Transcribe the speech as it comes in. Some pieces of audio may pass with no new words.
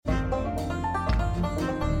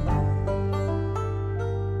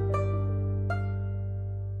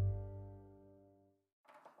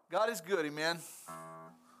God is good, amen.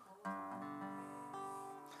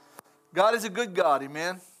 God is a good God,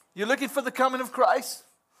 amen. You're looking for the coming of Christ?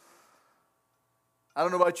 I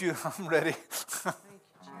don't know about you. I'm ready.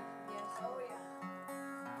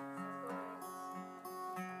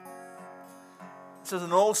 This is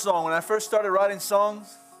an old song. When I first started writing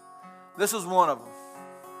songs, this was one of them.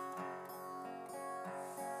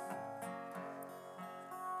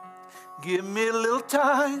 Give me a little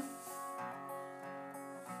time,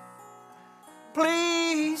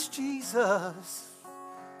 please, Jesus.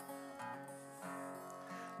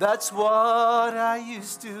 That's what I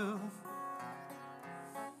used to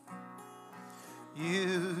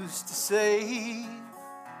say.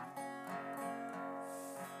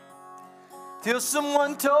 Till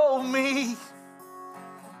someone told me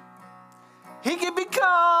he could be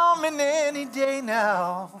coming any day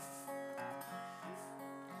now.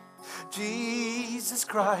 Jesus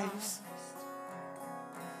Christ,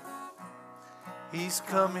 He's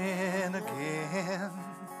coming again.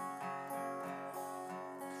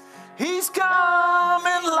 He's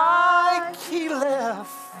coming like He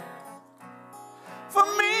left for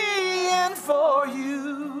me and for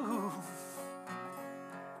you.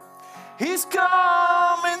 He's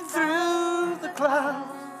coming through the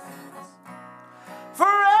clouds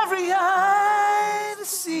for every eye to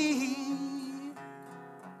see.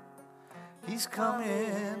 He's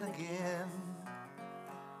coming again.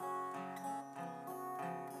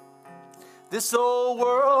 This old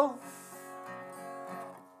world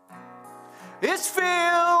is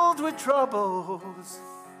filled with troubles.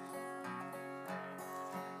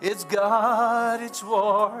 It's got its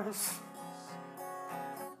wars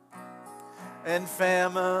and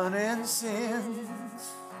famine and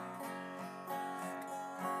sins.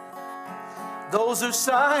 Those are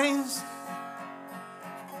signs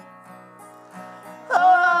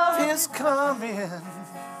of His coming.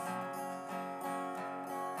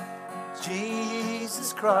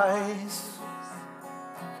 Jesus Christ,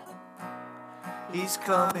 He's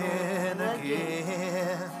coming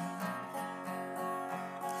again.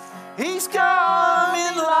 He's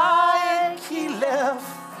coming like He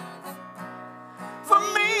left for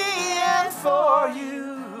me and for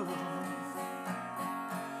you.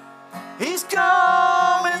 He's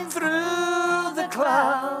coming through the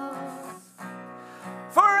clouds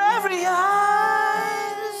for every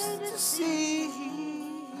eye to see.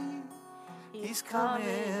 He's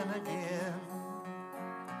coming again.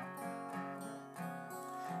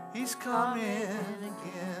 He's coming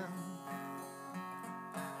again.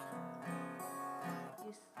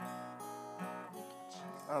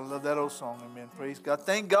 I love that old song, amen. Praise God.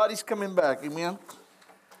 Thank God He's coming back, amen.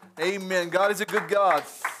 Amen. God is a good God.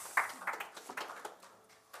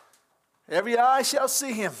 Every eye shall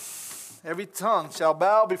see Him. Every tongue shall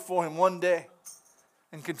bow before Him one day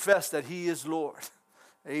and confess that He is Lord.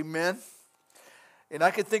 Amen. And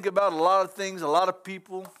I can think about a lot of things, a lot of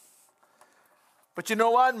people. But you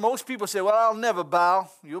know what? Most people say, well, I'll never bow.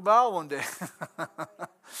 You'll bow one day.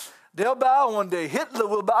 They'll bow one day. Hitler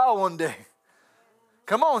will bow one day.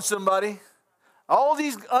 Come on, somebody. All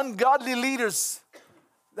these ungodly leaders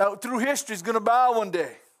that through history is going to bow one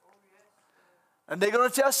day. And they're going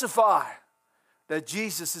to testify that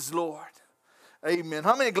Jesus is Lord. Amen.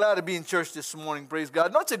 How many are glad to be in church this morning? Praise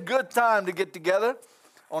God. No, it's a good time to get together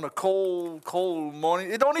on a cold, cold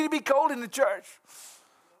morning. It don't need to be cold in the church.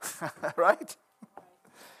 Right?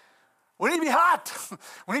 We need to be hot.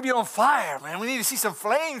 We need to be on fire, man. We need to see some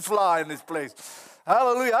flames fly in this place.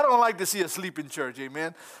 Hallelujah. I don't like to see us sleep in church.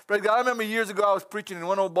 Amen. Praise God. I remember years ago I was preaching and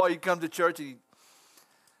one old boy, he'd come to church. He'd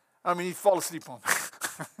fall asleep on me.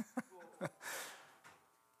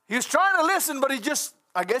 He was trying to listen, but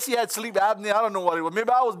I guess he had sleep apnea. I don't know what it was. Maybe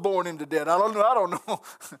I was boring him to death. I don't know.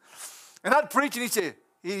 And I'd preach and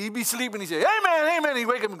he'd be sleeping. He'd say, amen, amen. He'd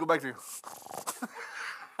wake up and go back to you.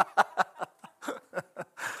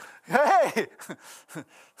 Hey,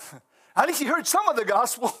 at least he heard some of the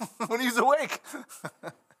gospel when he was awake.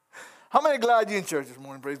 How many are glad you're in church this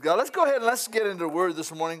morning? Praise God. Let's go ahead and let's get into the word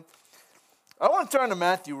this morning. I want to turn to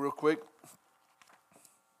Matthew real quick.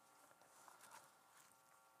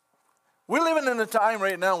 We're living in a time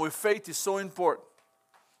right now where faith is so important.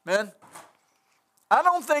 Man, I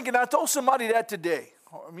don't think, and I told somebody that today.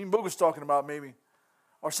 Boog was talking about maybe,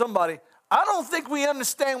 or somebody. I don't think we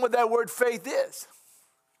understand what that word faith is.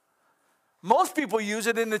 Most people use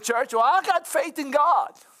it in the church. Well, I got faith in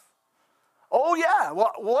God. Oh yeah.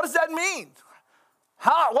 What does that mean?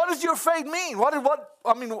 What does your faith mean? How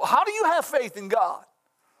do you have faith in God?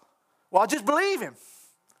 Well, I just believe Him.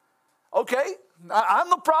 Okay, I have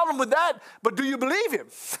no problem with that. But do you believe Him?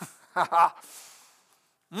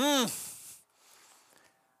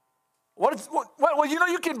 Well,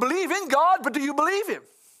 you can believe in God, but do you believe Him?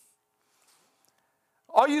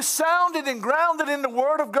 Are you sounded and grounded in the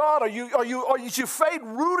Word of God? Is your faith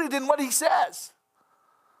rooted in what He says?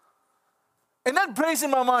 And that plays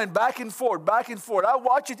in my mind back and forth, back and forth. I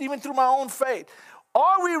watch it even through my own faith.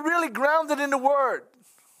 Are we really grounded in the Word?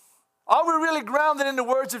 Are we really grounded in the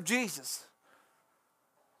words of Jesus?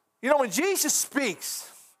 When Jesus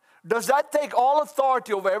speaks, does that take all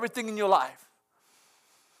authority over everything in your life?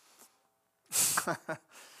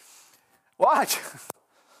 Watch.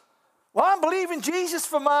 Well, I'm believing Jesus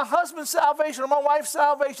for my husband's salvation or my wife's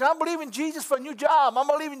salvation. I'm believing Jesus for a new job. I'm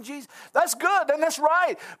believing Jesus. That's good, and that's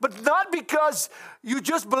right. But not because you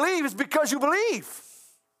just believe, it's because you believe.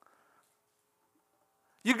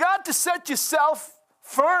 You got to set yourself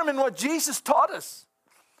firm in what Jesus taught us.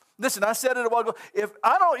 Listen, I said it a while ago.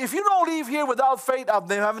 If you don't leave here without faith, I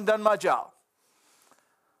haven't done my job.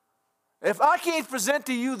 If I can't present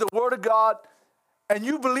to you the Word of God and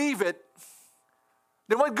you believe it,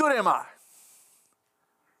 then what good am I?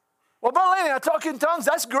 Well, Brother Laney, I talk in tongues.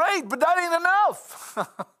 That's great, but that ain't enough.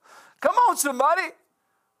 Come on, somebody.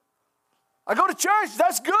 I go to church.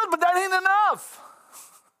 That's good, but that ain't enough.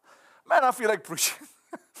 Man, I feel like preaching.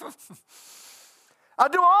 I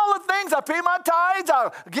do all the things. I pay my tithes.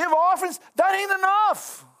 I give offerings. That ain't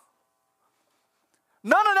enough.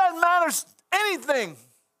 None of that matters anything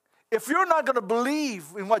if you're not going to believe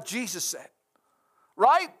in what Jesus said.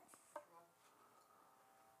 Right?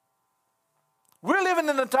 We're living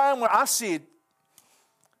in a time where I see it.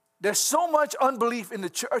 There's so much unbelief in the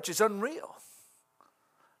church, it's unreal.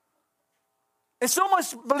 And so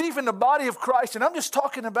much belief in the body of Christ, and I'm just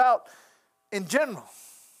talking about in general.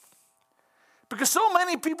 Because so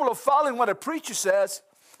many people are following what a preacher says,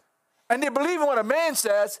 and they're believing what a man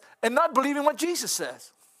says, and not believing what Jesus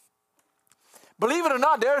says. Believe it or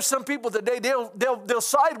not, there are some people today, they'll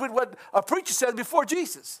side with what a preacher says before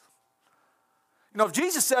Jesus. If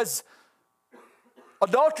Jesus says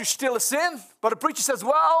adultery is still a sin, but a preacher says,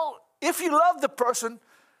 well, if you love the person,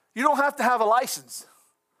 you don't have to have a license.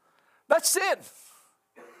 That's sin.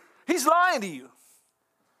 He's lying to you.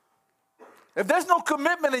 If there's no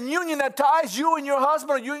commitment and union that ties you and your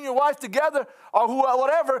husband or you and your wife together or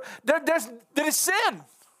whatever, then it's sin.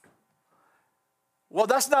 Well,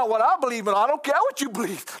 that's not what I believe, and I don't care what you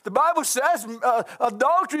believe. The Bible says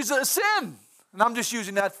adultery is a sin. And I'm just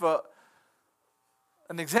using that for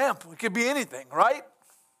an example. It could be anything, right?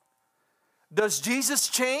 Does Jesus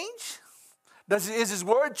change? Is His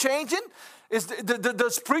Word changing?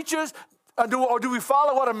 Does preachers, or do we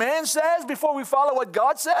follow what a man says before we follow what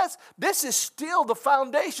God says? This is still the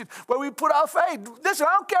foundation where we put our faith. Listen,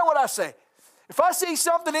 I don't care what I say. If I see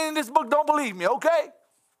something in this book, don't believe me, okay?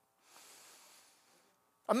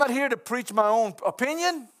 I'm not here to preach my own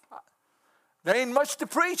opinion. There ain't much to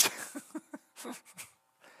preach.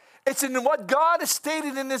 It's in what God has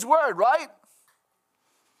stated in His Word, right?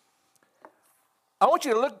 I want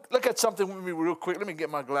you to look at something with me real quick. Let me get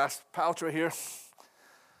my glass pouch right here.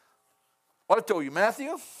 What I told you,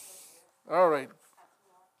 Matthew? All right.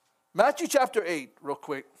 Matthew chapter 8, real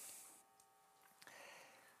quick.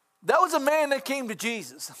 That was a man that came to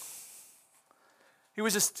Jesus. He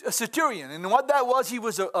was a centurion. And what that was, he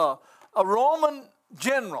was a Roman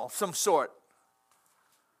general of some sort.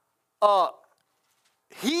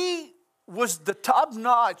 He was the top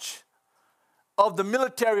notch of the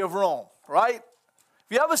military of Rome, right?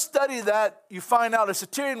 If you ever study that, you find out a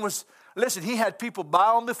centurion was, listen, he had people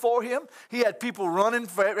bowing before him. He had people running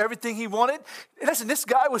for everything he wanted. Listen, this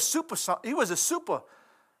guy was he was a super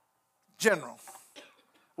general.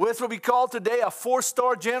 With what we call today a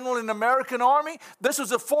 4-star general in the American Army, this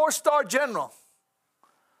was a 4-star general.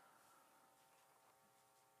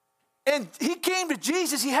 And he came to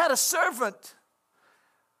Jesus. He had a servant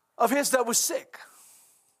of his that was sick.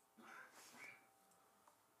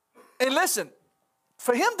 And listen,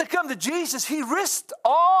 for him to come to Jesus, he risked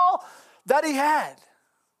all that he had.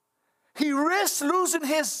 He risked losing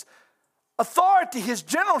his authority, his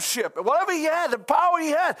generalship, whatever he had, the power he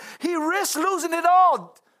had. He risked losing it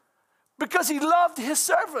all because he loved his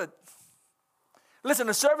servant. Listen,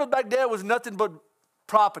 a servant back there was nothing but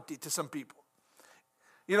property to some people.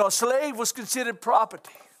 A slave was considered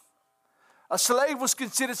property. A slave was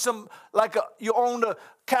considered you owned a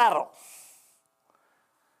cattle.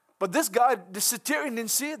 But this guy, the centurion,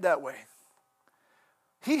 didn't see it that way.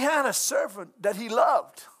 He had a servant that he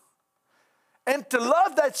loved. And to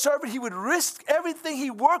love that servant, he would risk everything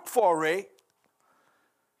he worked for, Ray,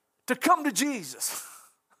 to come to Jesus.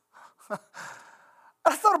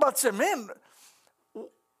 I thought about saying, man,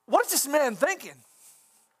 what is this man thinking?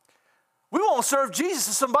 We won't serve Jesus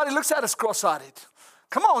if somebody looks at us cross-eyed.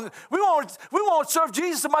 Come on, we won't serve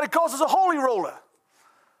Jesus. Somebody calls us a holy roller.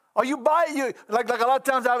 Or you buy you like a lot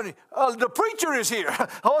of times the preacher is here.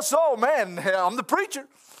 Oh, so man, I'm the preacher.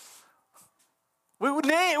 We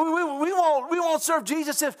won't serve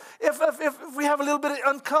Jesus if we have a little bit of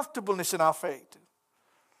uncomfortableness in our faith.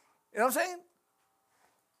 You know what I'm saying?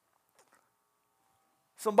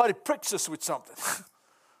 Somebody pricks us with something.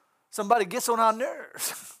 Somebody gets on our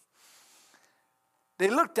nerves. They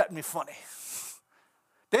looked at me funny.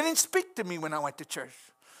 They didn't speak to me when I went to church.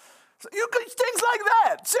 So things like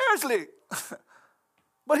that, seriously.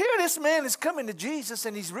 But here this man is coming to Jesus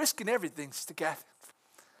and he's risking everything, Sister Kathy.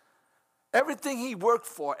 Everything he worked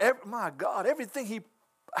for, my God, everything he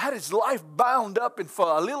had his life bound up in for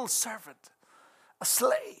a little servant, a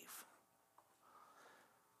slave.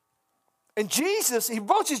 And Jesus, he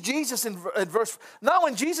approaches Jesus in verse, now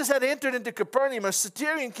when Jesus had entered into Capernaum, a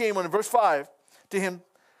centurion came on in verse 5 to him,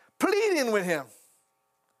 pleading with him,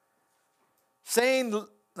 saying,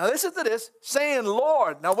 now listen to this, saying,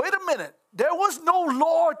 Lord. Now wait a minute. There was no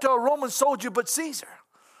Lord to a Roman soldier but Caesar.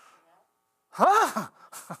 Huh?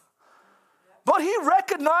 But he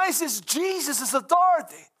recognizes Jesus'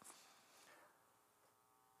 authority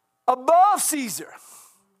above Caesar.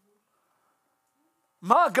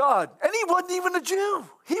 My God. And he wasn't even a Jew.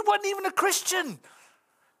 He wasn't even a Christian.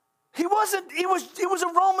 He was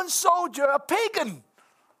a Roman soldier, a pagan.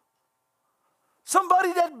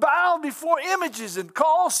 Somebody that bowed before images and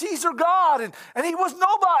called Caesar God. And he was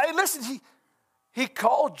nobody. And listen, he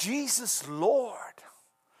called Jesus Lord.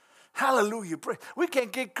 Hallelujah. We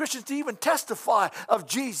can't get Christians to even testify of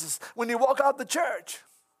Jesus when they walk out the church.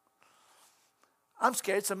 I'm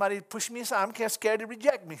scared somebody push me aside. I'm scared to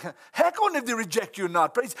reject me. Heck on if they reject you or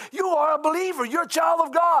not. Praise. You are a believer. You're a child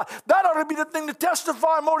of God. That ought to be the thing to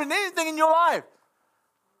testify more than anything in your life.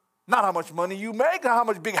 Not how much money you make, not how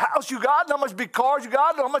much big house you got, not how much big cars you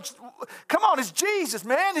got, not how much. Come on, it's Jesus,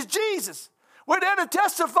 man. It's Jesus. We're there to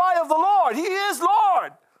testify of the Lord. He is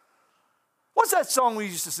Lord. What's that song we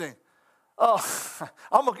used to sing? Oh,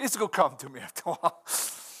 it's going to come to me after a while.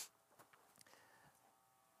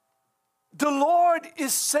 The Lord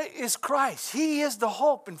is Christ. He is the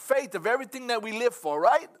hope and faith of everything that we live for,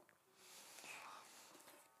 right?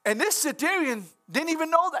 And this centurion didn't even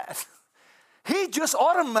know that. He just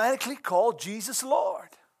automatically called Jesus Lord.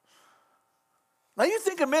 Now you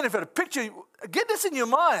think a minute for the picture. Get this in your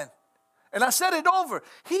mind. And I said it over.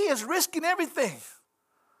 He is risking everything.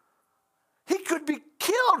 He could be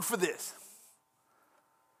killed for this.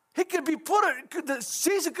 He could be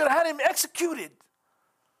Caesar could have had him executed.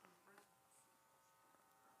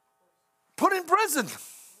 Put in prison.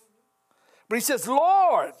 But he says,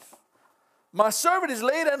 Lord, my servant is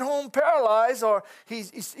laid at home paralyzed, or he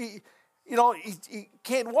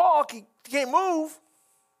can't walk, he can't move.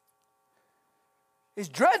 He's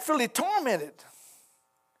dreadfully tormented.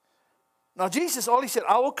 Now Jesus, all he said,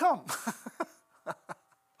 I will come.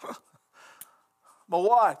 But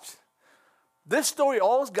watch. This story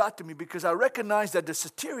always got to me because I recognized that the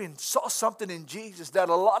centurion saw something in Jesus that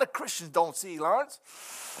a lot of Christians don't see, Lawrence.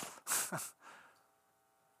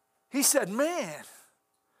 He said, man,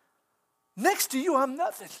 next to you, I'm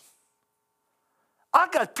nothing. I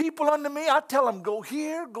got people under me. I tell them, go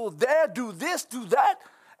here, go there, do this, do that,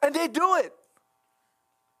 and they do it.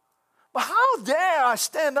 But how dare I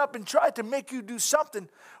stand up and try to make you do something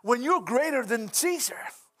when you're greater than Caesar?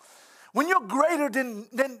 When you're greater than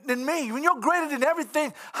me, when you're greater than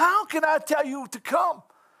everything, how can I tell you to come?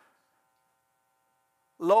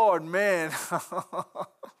 Lord, man.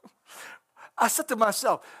 I said to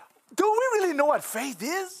myself, do we really know what faith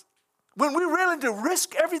is? When we're willing to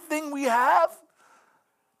risk everything we have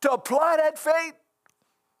to apply that faith?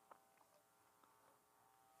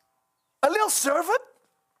 A little servant?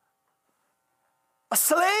 A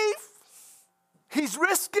slave? He's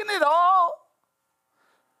risking it all.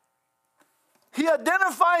 He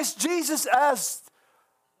identifies Jesus as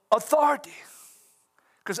authority.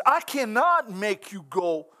 Because I cannot make you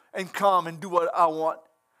go and come and do what I want.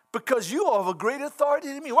 Because you are of a greater authority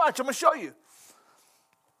than me. Watch, I'm going to show you.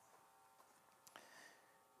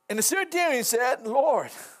 And the centurion said,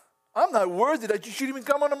 Lord, I'm not worthy that you should even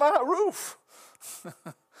come under my roof.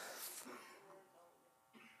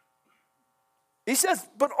 He says,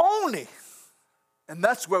 but only, and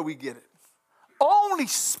that's where we get it. Only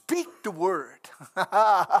speak the word.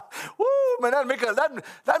 Woo, man, that'd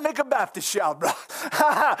make a Baptist shout, bro.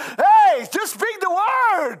 Hey, just speak the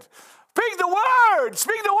word. Speak the word.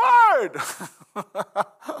 Speak the word.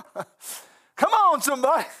 Come on,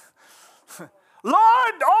 somebody.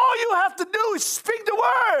 Lord, all you have to do is speak the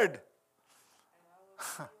word.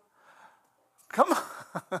 Come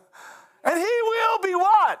on. And he will be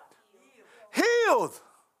what? Healed.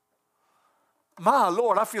 My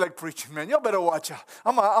Lord, I feel like preaching, man. Y'all better watch out.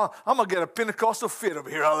 I'm going to get a Pentecostal fit over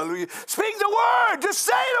here. Hallelujah. Speak the word. Just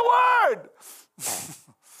say the word.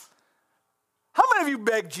 How many of you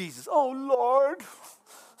beg Jesus? Oh, Lord.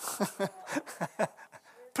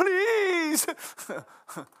 Please.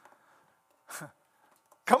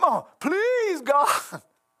 Come on. Please, God.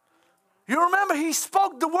 You remember he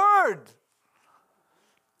spoke the word.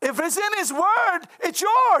 If it's in his word, it's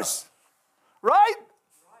yours. Right?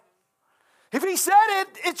 If he said it,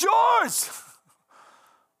 it's yours.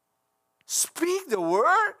 Speak the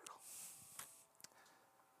word.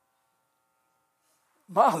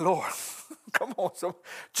 My Lord. Come on.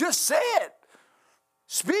 Just say it.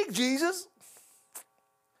 Speak, Jesus.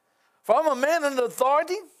 For I'm a man under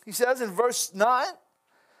authority, he says in verse 9,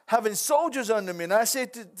 having soldiers under me. And I say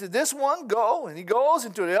to this one, go, and he goes,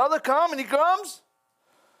 and to the other, come, and he comes.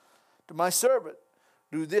 To my servant,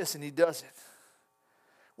 do this, and he does it.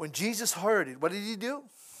 When Jesus heard it, what did he do?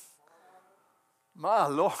 My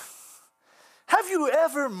Lord. Have you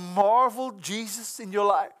ever marveled Jesus in your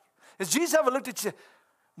life? Has Jesus ever looked at you,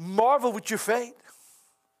 marvel with your faith?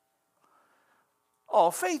 Oh,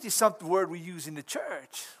 faith is some word we use in the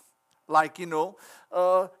church. Like,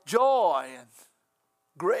 joy and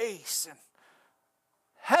grace. And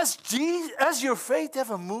has your faith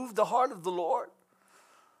ever moved the heart of the Lord?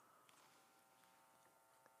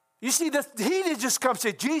 You see, he didn't just come and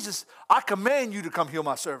say, Jesus, I command you to come heal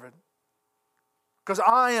my servant. Because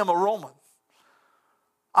I am a Roman.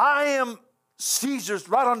 I am Caesar's,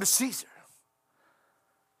 right under Caesar.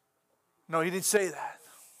 No, he didn't say that.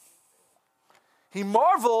 He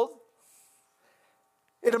marveled.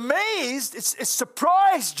 It amazed, it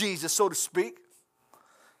surprised Jesus, so to speak.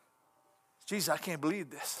 Jesus, I can't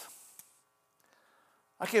believe this.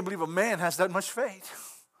 I can't believe a man has that much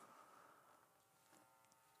faith.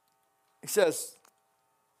 He says,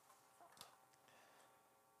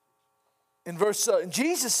 in verse,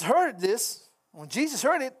 Jesus heard this. When Jesus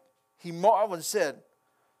heard it, he marveled and said,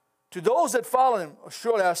 to those that follow him,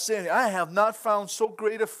 surely I say, I have not found so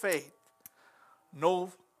great a faith.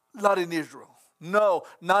 No, not in Israel. No,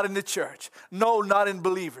 not in the church. No, not in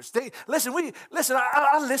believers. I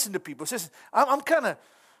listen to people. I'm kind of,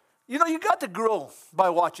 you got to grow by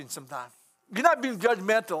watching sometimes. You're not being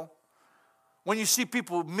judgmental when you see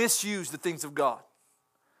people misuse the things of God.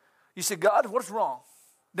 You say, God, what's wrong?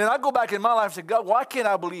 Then I go back in my life and say, God, why can't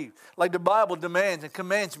I believe like the Bible demands and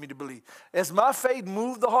commands me to believe? Has my faith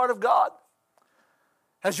moved the heart of God?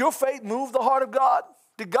 Has your faith moved the heart of God?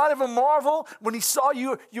 Did God ever marvel when he saw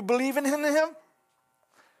you believing in him?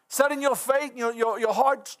 Setting your faith, your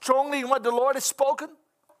heart strongly in what the Lord has spoken?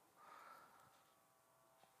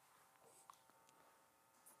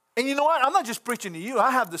 And you know what? I'm not just preaching to you.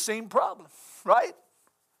 I have the same problem, right?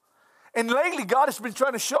 And lately, God has been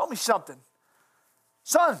trying to show me something.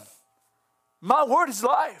 Son, my word is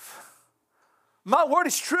life. My word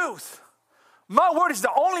is truth. My word is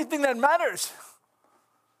the only thing that matters.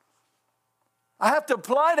 I have to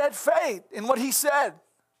apply that faith in what he said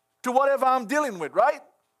to whatever I'm dealing with, right?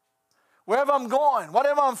 Wherever I'm going,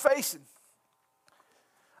 whatever I'm facing.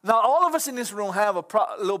 Now, all of us in this room have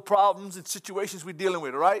little problems and situations we're dealing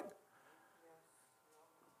with, right?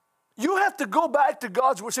 You have to go back to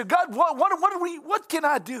God's word. Say, God, what can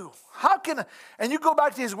I do? How can I? And you go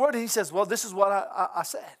back to his word and he says, well, this is what I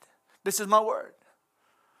said. This is my word.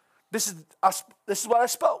 This is what I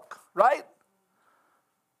spoke, right?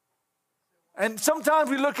 And sometimes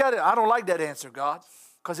we look at it, I don't like that answer, God,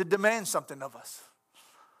 because it demands something of us.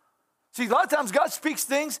 See, a lot of times God speaks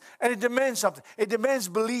things and it demands something. It demands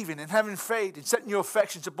believing and having faith and setting your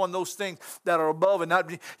affections upon those things that are above and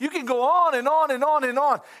not. You can go on and on and on and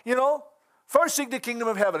on. First seek the kingdom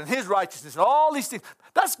of heaven and his righteousness and all these things.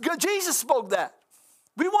 That's good. Jesus spoke that.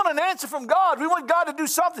 We want an answer from God. We want God to do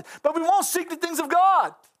something, but we won't seek the things of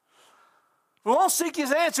God. We won't seek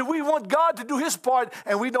his answer. We want God to do his part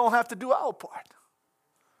and we don't have to do our part.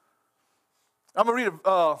 I'm going to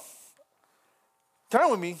read turn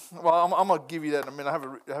with me. Well, I'm going to give you that in a minute.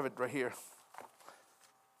 I have it right here.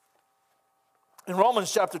 In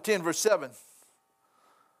Romans chapter 10, verse 7.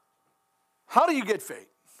 How do you get faith?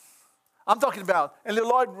 I'm talking about, and the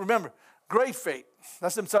Lord, remember, great faith.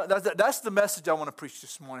 That's the message I want to preach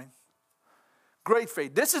this morning. Great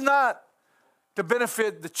faith. This is not to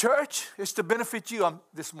benefit the church. It's to benefit you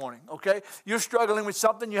this morning, okay? You're struggling with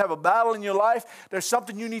something. You have a battle in your life. There's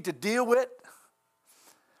something you need to deal with.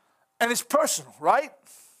 And it's personal, right?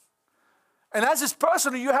 And as it's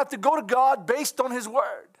personal, you have to go to God based on his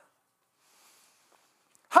word.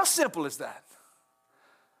 How simple is that?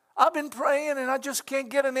 I've been praying and I just can't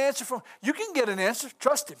get an answer from. You can get an answer.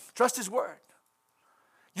 Trust him. Trust his word.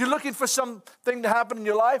 You're looking for something to happen in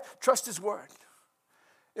your life. Trust his word.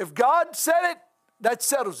 If God said it, that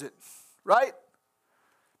settles it, right?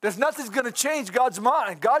 There's nothing's going to change God's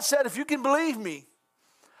mind. God said, if you can believe me,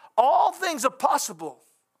 all things are possible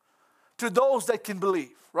to those that can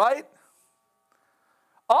believe, right?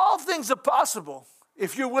 All things are possible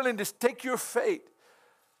if you're willing to take your faith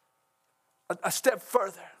a step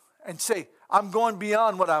further and say, I'm going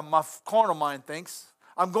beyond what my carnal mind thinks.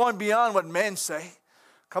 I'm going beyond what men say.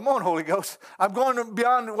 Come on, Holy Ghost. I'm going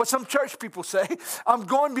beyond what some church people say. I'm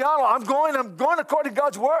going beyond. I'm going according to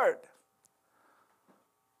God's word.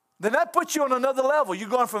 Then that puts you on another level. You're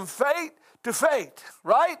going from faith to faith,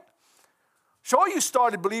 right? Sure, you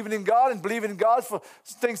started believing in God and believing in God for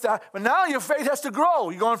things to happen. But now your faith has to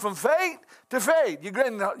grow. You're going from faith to faith. You're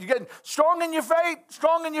getting strong in your faith,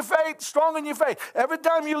 strong in your faith, strong in your faith. Every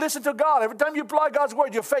time you listen to God, every time you apply God's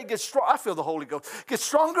word, your faith gets strong. I feel the Holy Ghost. Gets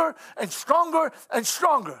stronger and stronger and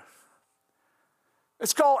stronger.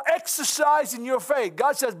 It's called exercising your faith.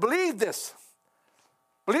 God says, believe this.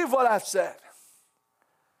 Believe what I've said.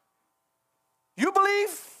 You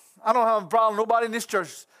believe? I don't have a problem. Nobody in this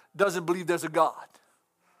church doesn't believe there's a God.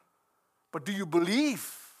 But do you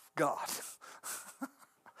believe God?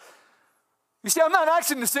 You see, I'm not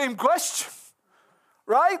asking the same question,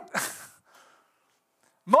 right?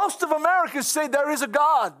 Most of Americans say there is a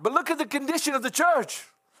God, but look at the condition of the church.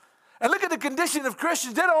 And look at the condition of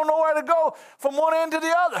Christians. They don't know where to go from one end to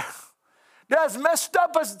the other. They're as messed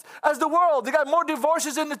up as the world. They got more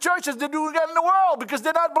divorces in the church as they do in the world because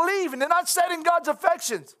they're not believing. They're not setting God's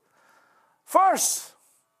affections first.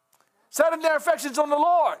 Setting their affections on the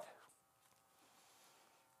Lord.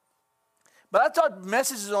 But I thought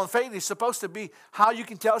messages on faith is supposed to be how you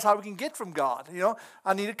can tell us how we can get from God. You know,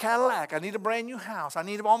 I need a Cadillac. I need a brand new house. I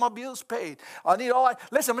need all my bills paid. I need all.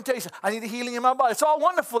 Listen, I'm going to tell you something. I need a healing in my body. It's all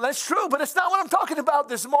wonderful. That's true, but it's not what I'm talking about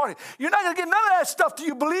this morning. You're not going to get none of that stuff till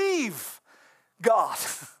you believe God.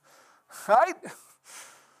 Right?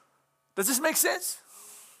 Does this make sense?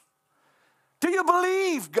 Do you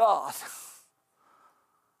believe God?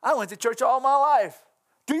 I went to church all my life.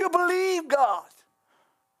 Do you believe God?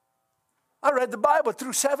 I read the Bible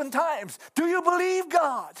through 7 times. Do you believe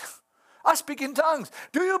God? I speak in tongues.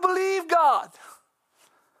 Do you believe God?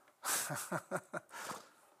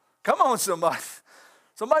 Come on, somebody.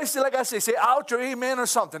 Somebody say, like I say ouch or amen or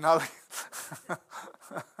something.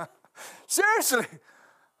 Seriously.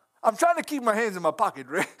 I'm trying to keep my hands in my pocket,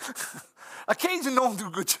 right? Occasionally don't do a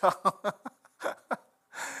good job.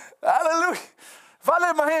 Hallelujah. If I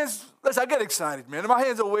let my hands, listen, I get excited, man. My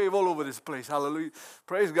hands will wave all over this place. Hallelujah.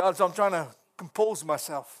 Praise God. So I'm trying to compose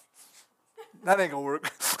myself. That ain't going to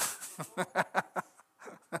work.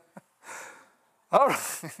 All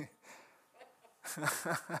right.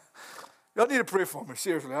 Y'all need to pray for me.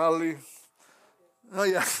 Seriously. Hallelujah. Oh,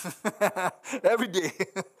 yeah. Every day.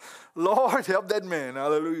 Lord, help that man.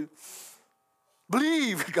 Hallelujah.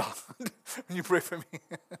 Believe, God. When you pray for me.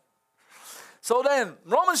 So then,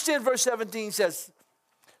 Romans 10 verse 17 says,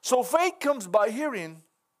 so faith comes by hearing.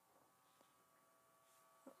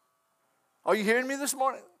 Are you hearing me this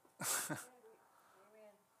morning?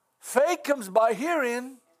 Faith comes by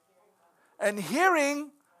hearing, and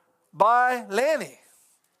hearing by Lanny,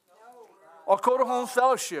 or Coda Home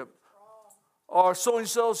Fellowship, or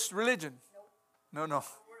so-and-so's religion. No.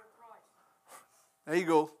 There you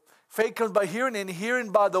go. Faith comes by hearing, and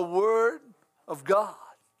hearing by the word of God.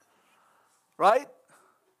 Right?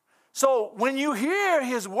 So when you hear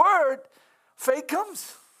his word, faith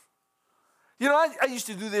comes. You know, I used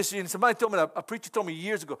to do this, and somebody told me, a preacher told me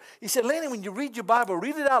years ago. He said, Lanny, when you read your Bible,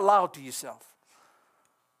 read it out loud to yourself.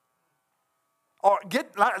 Or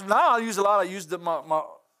now I use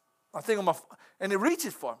my thing on my, and it reads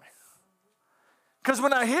it for me. Because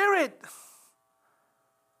when I hear it,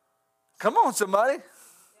 come on, somebody.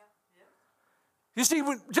 You see,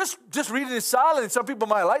 just reading it silent, some people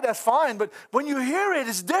might like that's fine, but when you hear it,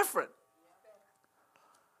 it's different.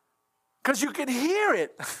 Because you can hear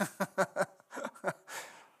it.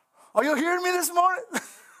 Are you hearing me this morning?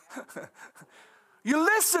 You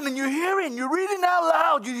listen and you're hearing, you're reading out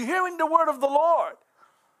loud, you're hearing the word of the Lord.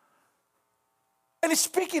 And it's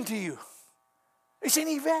speaking to you. It's saying,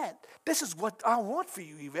 Yvette, this is what I want for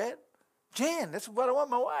you, Yvette. Jan, this is what I want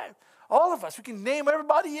my wife. All of us, we can name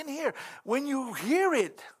everybody in here. When you hear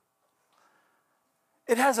it,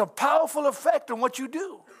 it has a powerful effect on what you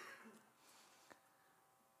do.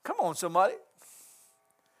 Come on, somebody.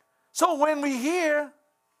 So when we hear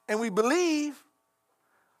and we believe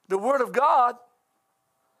the word of God,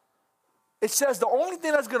 it says the only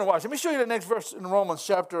thing that's going to watch. Let me show you the next verse in Romans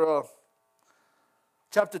chapter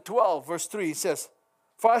 12, verse 3. It says,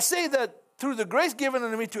 for I say that through the grace given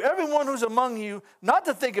unto me to everyone who's among you, not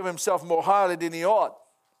to think of himself more highly than he ought,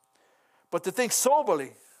 but to think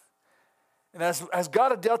soberly. And as God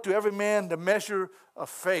has dealt to every man the measure of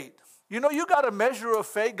faith. You know, you got a measure of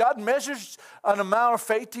faith. God measures an amount of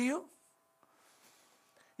faith to you.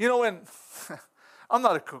 You know, when I'm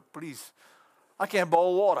not a cook, please. I can't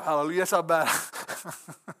boil water. Hallelujah. That's how bad.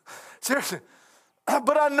 Seriously.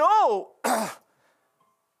 But I know,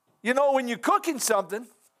 you know, when you're cooking something,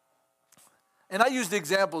 and I use the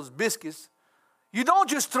example as biscuits, you don't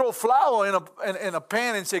just throw flour in a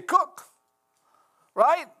pan and say cook,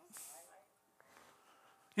 right?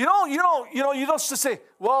 You don't just say,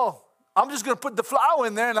 well, I'm just going to put the flour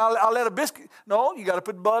in there and I'll let a biscuit. No, you got to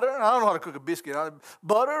put butter. I don't know how to cook a biscuit.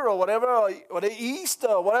 Butter or whatever, or the yeast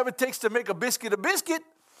or whatever it takes to make a biscuit.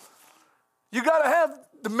 You got to have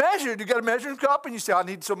the measure. You got a measuring cup and you say, I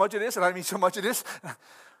need so much of this and I need so much of this.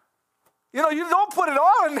 You know, you don't put it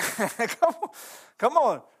on. Come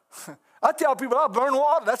on. I tell people, I burn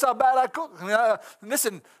water. That's how bad I cook. I mean,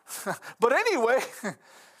 listen, but anyway,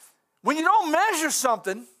 when you don't measure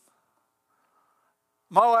something,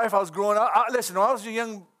 my wife, I was growing up. Listen, when I was a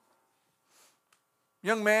young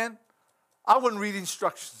man, I wouldn't read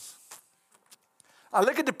instructions. I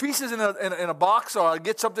look at the pieces in a box, or I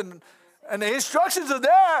get something, and the instructions are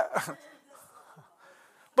there.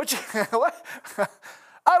 But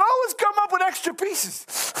I'd always come up with extra pieces.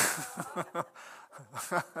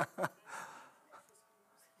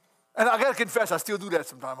 And I got to confess, I still do that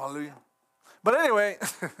sometimes. Hallelujah. But anyway,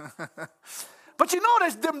 but you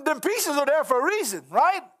notice them pieces are there for a reason,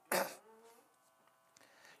 right?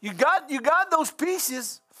 You got those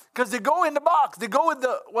pieces because they go in the box. They go in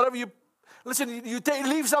the whatever you. Listen, you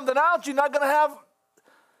leave something out, you're not going to have.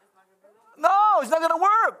 No, it's not going to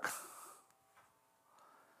work.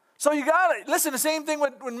 So you got it. Listen, the same thing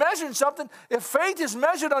when measuring something. If faith is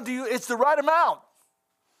measured unto you, it's the right amount.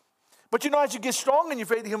 But you know, as you get strong in your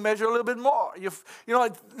faith, he'll measure a little bit more. You know,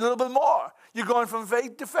 a little bit more. You're going from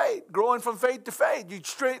faith to faith, growing from faith to faith. You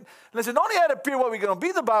straight. Listen, don't have to appear what we're going to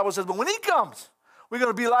be, the Bible says, but when he comes, we're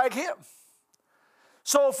going to be like him.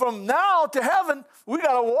 So from now to heaven, we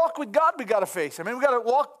got to walk with God. We got to face him. I mean, we got to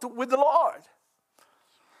walk with the Lord.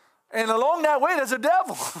 And along that way, there's a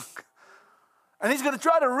devil. And he's going to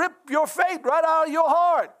try to rip your faith right out of your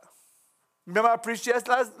heart. Remember I preached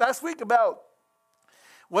last week about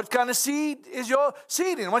what kind of seed is your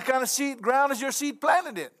seed in? What kind of ground is your seed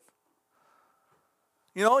planted in?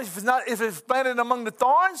 You know, if it's planted among the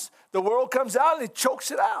thorns, the world comes out and it chokes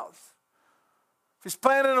it out. If it's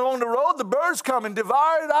planted along the road, the birds come and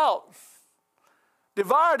devour it out.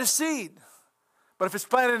 Devour the seed. But if it's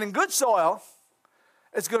planted in good soil,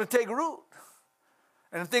 it's going to take root.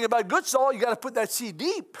 And the thing about good soil, you got to put that seed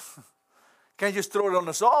deep. Can't just throw it on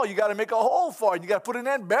the soil. You got to make a hole for it. You got to put it in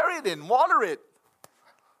there and bury it in, water it,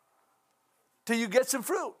 till you get some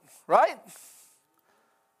fruit, right?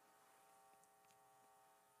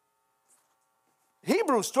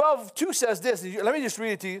 Hebrews 12:2 says this. Let me just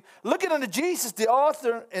read it to you. Looking unto Jesus, the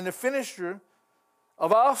author and the finisher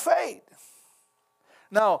of our faith.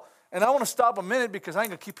 Now, and I want to stop a minute because I ain't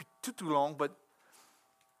going to keep you too long, but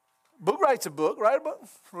Book writes a book, right?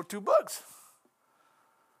 Wrote 2 books.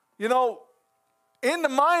 You know, in the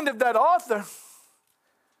mind of that author,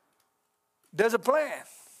 there's a plan.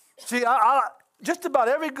 See, just about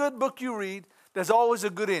every good book you read, there's always a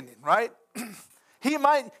good ending, right? You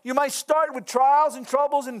might start with trials and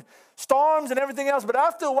troubles and storms and everything else, but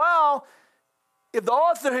after a while, if the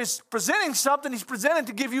author is presenting something, he's presenting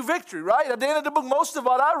to give you victory, right? At the end of the book, most of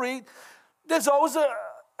what I read, there's always a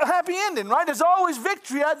happy ending, right? There's always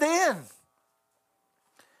victory at the end.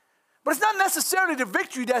 But it's not necessarily the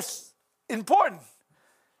victory that's important.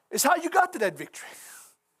 It's how you got to that victory.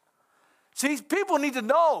 See, people need to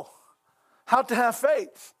know how to have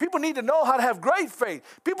faith. People need to know how to have great faith.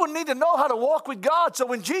 People need to know how to walk with God. So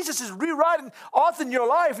when Jesus is rewriting, authoring your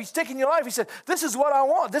life, he's taking your life, he said, this is what I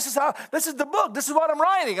want. This is the book. This is what I'm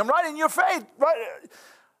writing. I'm writing your faith, right?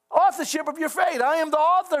 Authorship of your faith. I am the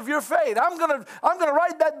author of your faith. I'm gonna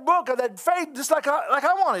write that book of that faith just like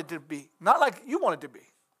I want it to be, not like you want it to be.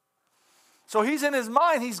 So he's in his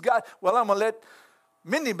mind. He's got. Well, I'm gonna let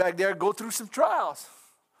Mindy back there go through some trials,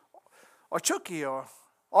 or Chucky, or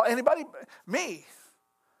anybody. Me.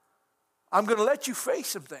 I'm gonna let you face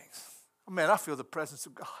some things. Oh, man, I feel the presence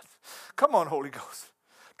of God. Come on, Holy Ghost.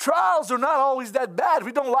 Trials are not always that bad.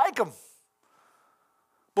 We don't like them.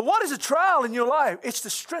 But what is a trial in your life? It's to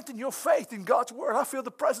strengthen your faith in God's word. I feel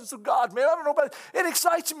the presence of God, man. I don't know about it. It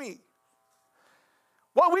excites me.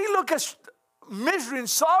 What we look at misery and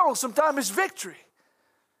sorrow sometimes is victory.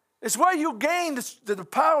 It's where you gain the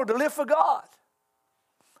power to live for God.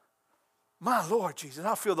 My Lord Jesus,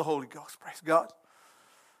 I feel the Holy Ghost. Praise God.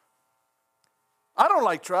 I don't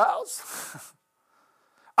like trials.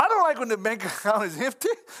 I don't like when the bank account is empty.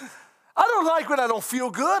 I don't like when I don't feel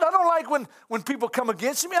good. I don't like when people come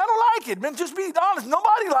against me. I don't like it, man. Just be honest.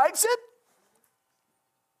 Nobody likes it.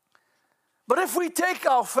 But if we take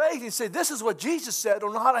our faith and say, this is what Jesus said, I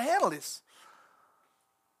don't know how to handle this.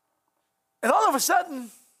 And all of a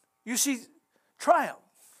sudden, you see triumph.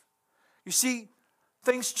 You see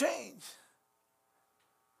things change.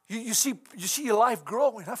 You see your life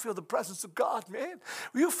growing. I feel the presence of God, man.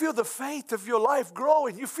 You feel the faith of your life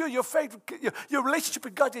growing. You feel your faith, your relationship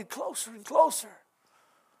with God getting closer and closer.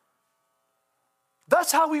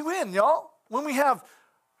 That's how we win, y'all. When we have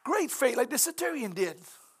great faith like the centurion did.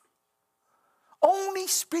 Only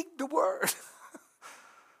speak the word.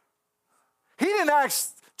 He didn't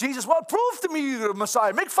ask Jesus, well, prove to me you're the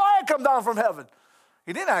Messiah. Make fire come down from heaven.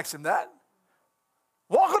 He didn't ask him that.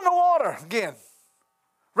 Walk on the water again.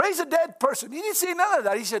 Raise a dead person. He didn't say none of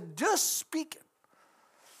that. He said, just speak it.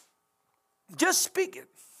 Just speak it.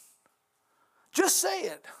 Just say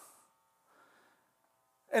it.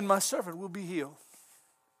 And my servant will be healed.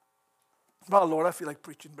 Well, Lord, I feel like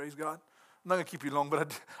preaching, praise God. I'm not going to keep you long,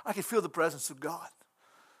 but I can feel the presence of God.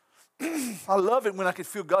 I love it when I can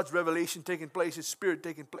feel God's revelation taking place, His Spirit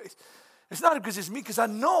taking place. It's not because it's me, because I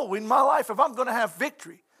know in my life if I'm going to have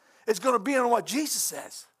victory, it's going to be on what Jesus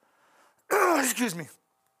says. Excuse me.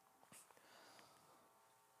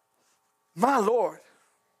 My Lord.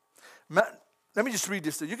 Let me just read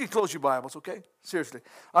this to you. You can close your Bibles, okay? Seriously.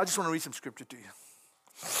 I just want to read some scripture to you.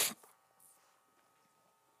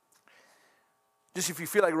 Just if you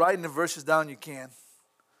feel like writing the verses down, you can.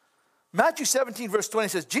 Matthew 17, verse 20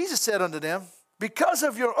 says, Jesus said unto them, because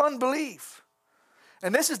of your unbelief.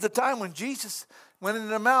 And this is the time when Jesus went into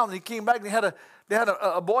the mountain. He came back and they had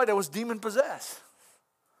a boy that was demon-possessed.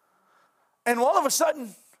 And all of a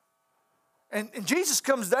sudden, and Jesus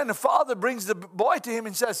comes down, the father brings the boy to him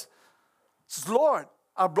and says, Lord,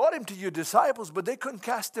 I brought him to your disciples, but they couldn't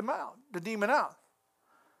cast him out, the demon out.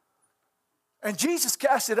 And Jesus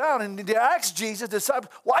cast it out, and they asked Jesus, the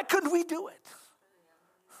disciples, why couldn't we do it?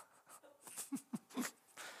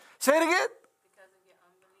 Say it again.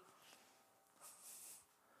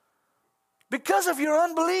 Because of your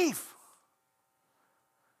unbelief.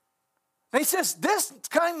 And he says, this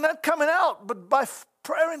kind not coming out, but by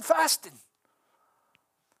prayer and fasting.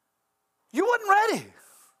 You wasn't ready.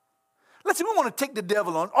 Listen, we want to take the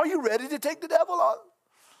devil on. Are you ready to take the devil on?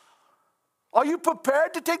 Are you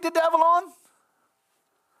prepared to take the devil on?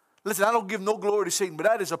 Listen, I don't give no glory to Satan, but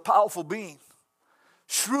that is a powerful being.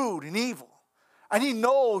 Shrewd and evil. And he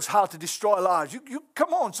knows how to destroy lives. You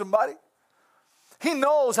come on, somebody. He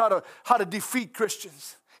knows how to defeat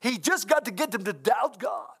Christians. He just got to get them to doubt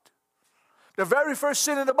God. The very first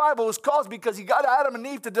sin in the Bible was caused because he got Adam and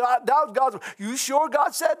Eve to doubt God. You sure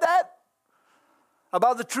God said that?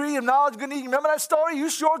 About the tree of knowledge of good and evil. Remember that story? You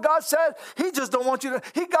sure God said? He just don't want you to.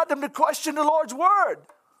 He got them to question the Lord's word.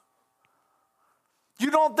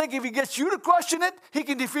 You don't think if he gets you to question it, he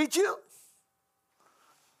can defeat you?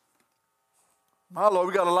 My Lord,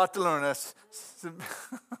 we got a lot to learn.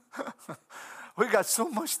 We got so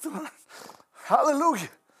much to learn. Hallelujah.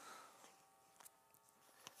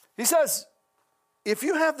 He says, if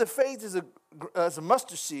you have the faith as a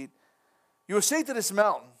mustard seed, you will say to this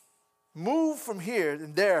mountain, move from here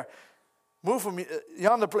and there, move from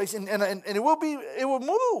yonder place, and it will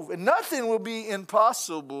move, and nothing will be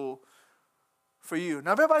impossible for you.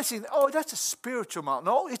 Now everybody's saying, oh, that's a spiritual mountain.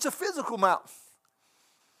 No, it's a physical mountain.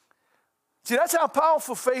 See, that's how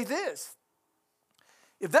powerful faith is.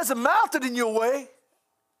 If there's a mountain in your way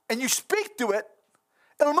and you speak to it,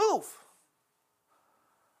 it'll move.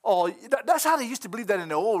 Oh, that's how they used to believe that in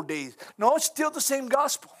the old days. No, it's still the same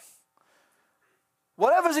gospel.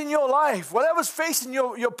 Whatever's in your life, whatever's facing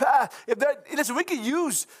your path, listen, we could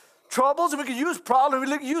use troubles, we could use problems,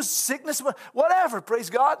 we could use sickness, whatever, praise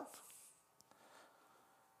God.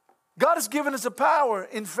 God has given us the power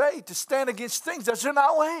in faith to stand against things that's in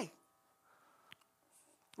our way.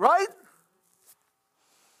 Right?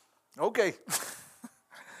 Okay.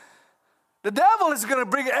 The devil is going to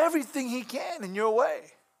bring everything he can in your way.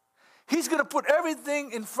 He's going to put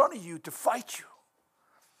everything in front of you to fight you.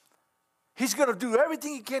 He's going to do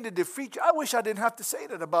everything he can to defeat you. I wish I didn't have to say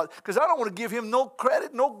that about it, because I don't want to give him no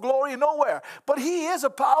credit, no glory, nowhere. But he is a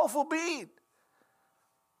powerful being.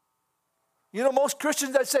 You know, most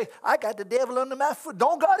Christians that say, I got the devil under my foot,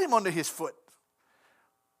 don't got him under his foot.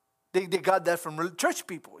 They got that from church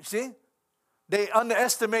people, you see. They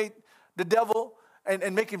underestimate the devil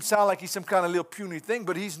and make him sound like he's some kind of little puny thing,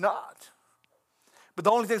 but he's not. But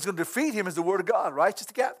the only thing that's going to defeat him is the Word of God, right,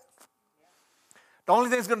 Sister Cat? The only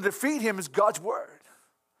thing that's going to defeat him is God's Word.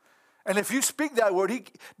 And if you speak that word,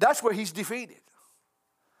 that's where he's defeated.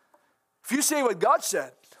 If you say what God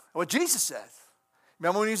said, what Jesus said.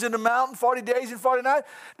 Remember when he was in the mountain 40 days and 40 nights?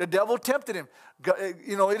 The devil tempted him.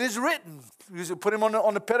 It is written. He used to put him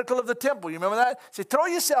on the pinnacle of the temple. You remember that? He said, throw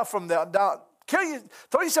yourself from there down.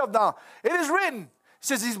 Throw yourself down. It is written. He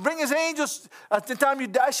says he's bring his angels at the time you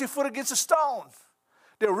dash your foot against a stone.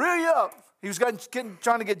 They'll rear you up. He was trying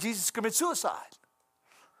to get Jesus to commit suicide.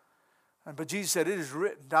 But Jesus said, it is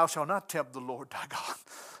written, thou shalt not tempt the Lord thy God.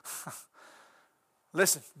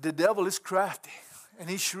 Listen, the devil is crafty and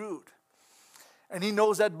he's shrewd. And he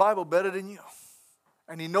knows that Bible better than you.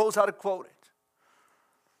 And he knows how to quote it.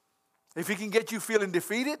 If he can get you feeling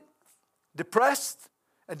defeated, depressed,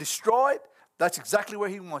 and destroyed, that's exactly where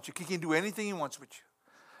he wants you. He can do anything he wants with you.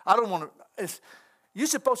 I don't want to. You're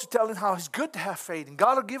supposed to tell him how it's good to have faith, and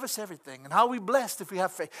God will give us everything, and how we're blessed if we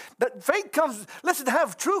have faith. That faith comes, listen, to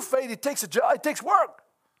have true faith, it takes a job, it takes work.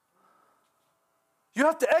 You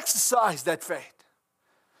have to exercise that faith.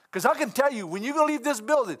 Because I can tell you, when you're going to leave this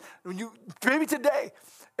building, maybe today,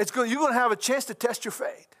 you're going to have a chance to test your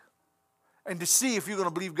faith and to see if you're going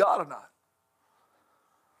to believe God or not.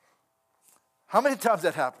 How many times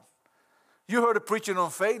that happened? You heard a preaching on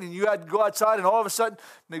faith, and you had to go outside, and all of a sudden,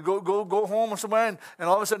 they go home or somewhere, and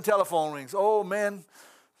all of a sudden, telephone rings. Oh, man,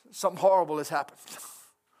 something horrible has happened.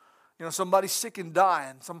 Somebody's sick and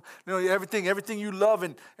dying. Everything you love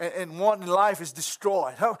and want in life is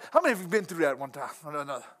destroyed. How many of you been through that one time or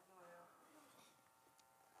another?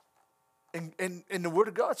 And the Word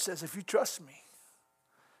of God says, if you trust me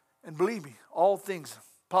and believe me, all things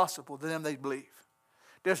possible to them they believe.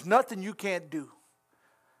 There's nothing you can't do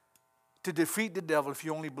to defeat the devil if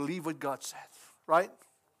you only believe what God says, right?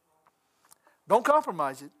 Don't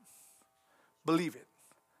compromise it. Believe it.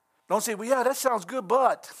 Don't say, well, yeah, that sounds good,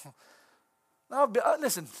 but.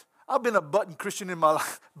 Listen, I've been a button Christian in my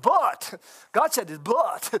life, but. God said this,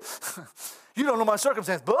 but. You don't know my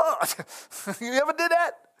circumstance, but. You ever did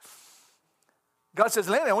that? God says,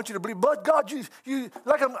 Lanny, I want you to believe, but God, you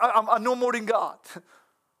like I'm no more than God.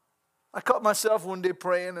 I caught myself one day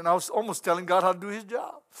praying, and I was almost telling God how to do his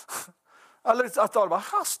job. I thought about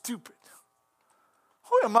how stupid.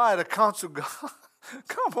 Who am I to counsel God?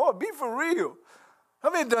 Come on, be for real. I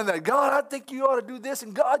mean, done that. God, I think you ought to do this,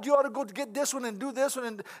 and God, you ought to go to get this one and do this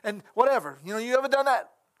one and whatever. You ever done that?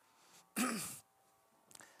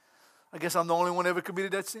 I guess I'm the only one ever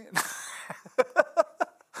committed that sin.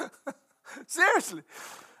 Seriously.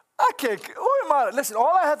 I can't. Who am I? Listen,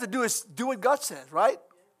 all I have to do is do what God says, right?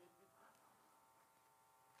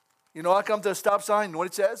 I come to a stop sign, you know what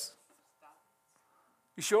it says?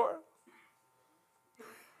 You sure?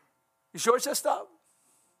 You sure it says stop?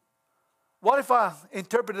 What if I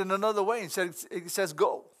interpret it another way and it says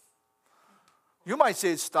go? You might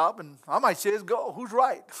say it's stop, and I might say it's go. Who's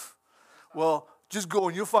right? Well, just go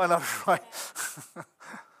and you'll find out who's right.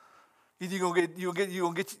 Either you're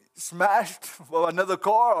gonna get smashed by another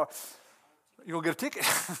car, or you're gonna get a ticket.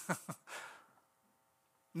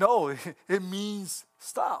 No, it means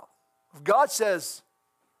stop. If God says,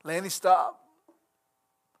 Lanny, stop.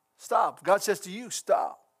 Stop. God says to you,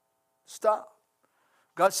 stop. Stop.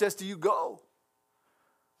 God says to you, go.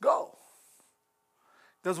 Go.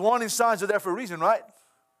 Those warning signs are there for a reason, right?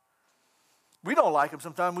 We don't like them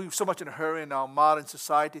sometimes. We're so much in a hurry in our modern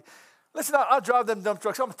society. Listen, I'll drive them dump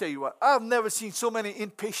trucks. I'm going to tell you what. I've never seen so many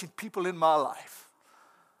impatient people in my life.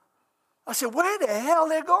 I said, where the hell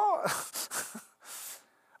they're going?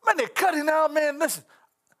 Man, they're cutting out, man. Listen,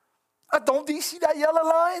 don't you see that yellow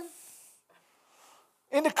line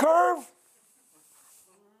in the curve?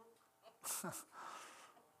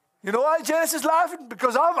 You know why Janice is laughing?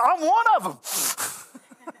 Because I'm one of them.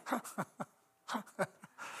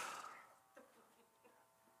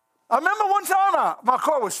 I remember one time my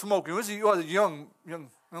car was smoking. It was a young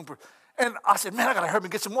person. And I said, man, I got to hurry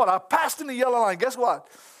and get some water. I passed in the yellow line. Guess what?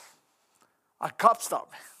 A cop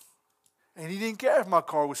stopped me. And he didn't care if my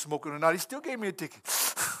car was smoking or not. He still gave me a ticket.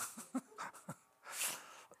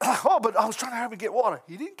 Oh, but I was trying to hurry and get water.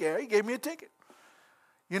 He didn't care. He gave me a ticket.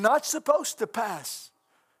 You're not supposed to pass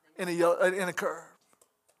in a curve.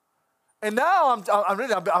 And now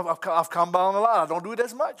I've come by on a lot. I don't do it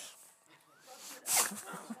as much.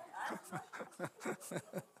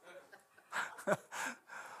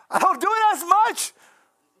 I don't do it as much.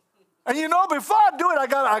 And before I do it, I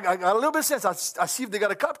got a little bit of sense. I see if they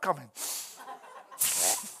got a cop coming.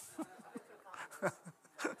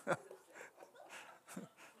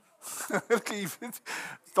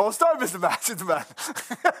 Don't start, Mr. Max. Mr. Max.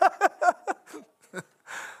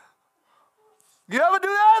 You ever do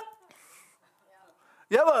that?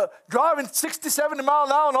 You ever driving 60, 70 miles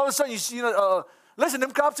an hour and all of a sudden you see, listen,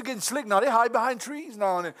 them cops are getting slick now. They hide behind trees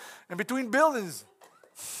now and between buildings.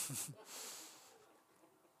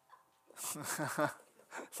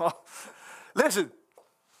 Well, listen,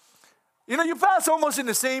 you pass almost in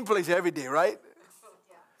the same place every day, right?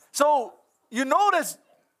 So you notice,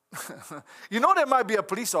 there might be a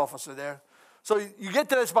police officer there. So you get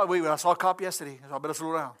to that spot. Wait, I saw a cop yesterday, so I better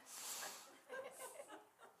slow down.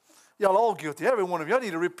 Y'all all guilty, every one of you. I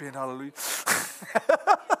need a repent, hallelujah.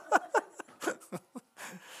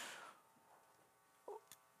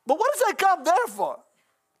 But what is that cop there for?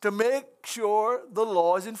 To make sure the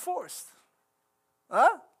law is enforced.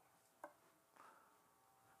 Huh?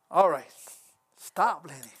 All right. Stop,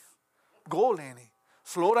 Lenny. Go, Lenny.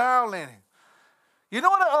 Slow down, Lenny. You know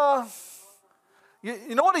what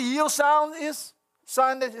you know what a yield sound is?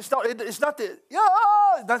 Sign that it's not the yeah.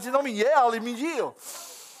 That doesn't mean yell. It means yield.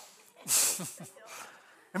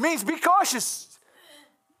 It means be cautious.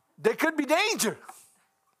 There could be danger.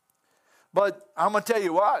 But I'm gonna tell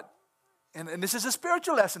you what. And this is a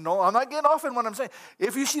spiritual lesson. No, I'm not getting off in what I'm saying.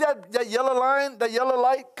 If you see that yellow line, that yellow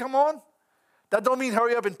light come on, that don't mean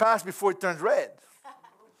hurry up and pass before it turns red.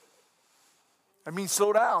 That means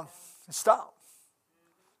slow down and stop.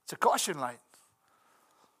 It's a caution light.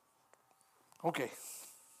 Okay,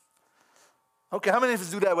 how many of us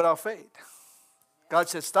do that without faith? God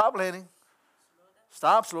says, stop, Lenny.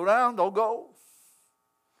 Stop, slow down, don't go.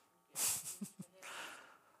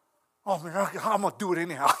 Oh, man, I'm going to do it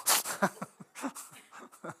anyhow.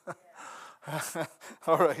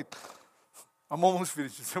 All right. I'm almost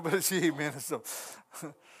finished. Somebody say amen. So,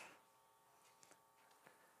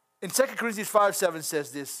 in 2 Corinthians 5:7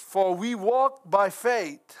 says this, for we walk by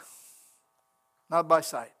faith, not by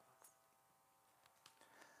sight.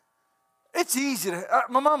 It's easy to,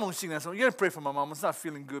 my mom will sing that song. You're going to pray for my mom. It's not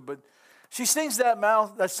feeling good, but she sings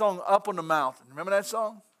that song, Up on the Mountain. Remember that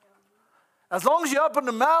song? As long as you're up on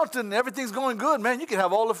the mountain, everything's going good, man, you can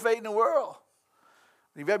have all the faith in the world.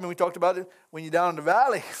 We talked about it when you're down in the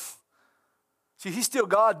valley. See, he's still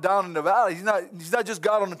God down in the valley. He's not just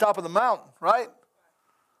God on the top of the mountain, right?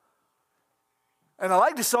 And I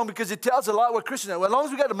like this song because it tells a lot what Christians are. Well, as long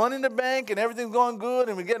as we got the money in the bank and everything's going good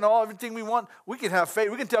and we're getting everything we want, we can have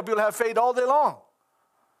faith. We can tell people to have faith all day long.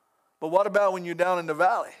 But what about when you're down in the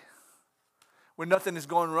valley? When nothing is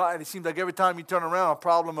going right. It seems like every time you turn around, a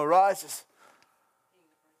problem arises.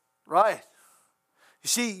 Right.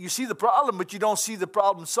 You see the problem, but you don't see the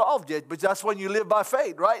problem solved yet. But that's when you live by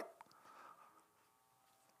faith, right?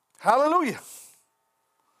 Hallelujah.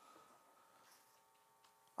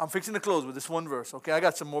 I'm fixing to close with this one verse. Okay, I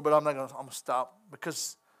got some more, but I'm going to stop.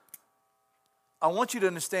 Because I want you to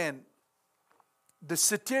understand, the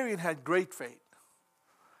centurion had great faith.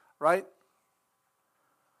 Right?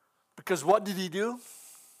 Because what did he do?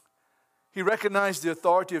 He recognized the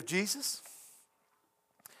authority of Jesus.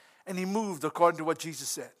 And he moved according to what Jesus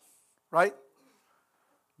said, right?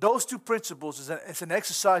 Those two principles is an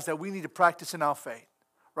exercise that we need to practice in our faith,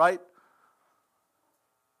 right?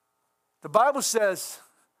 The Bible says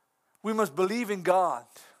we must believe in God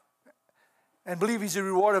and believe he's a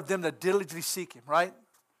reward of them that diligently seek him, right?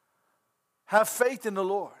 Have faith in the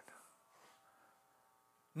Lord.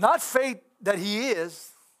 Not faith that he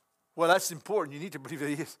is. Well, that's important. You need to believe that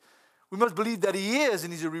he is. We must believe that he is,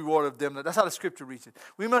 and he's a reward of them. That's how the scripture reads it.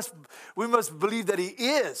 We must believe that he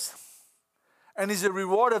is, and he's a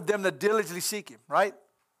reward of them that diligently seek him, right?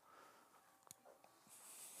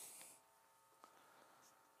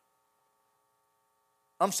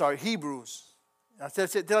 I'm sorry, Hebrews.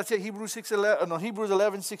 Did I say Hebrews 6:11? No, Hebrews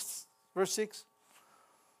 11, 6, verse 6.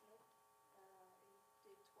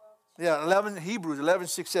 Yeah, Hebrews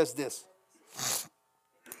 11:6 says this.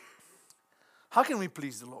 How can we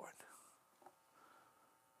please the Lord?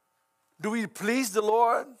 Do we please the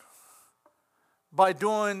Lord by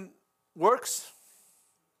doing works?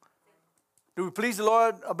 Do we please the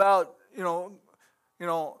Lord about,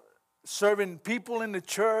 serving people in the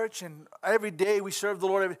church and every day we serve the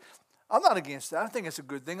Lord? I'm not against that. I think it's a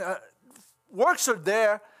good thing. Works are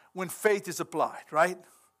there when faith is applied, right?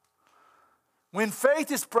 When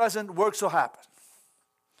faith is present, works will happen.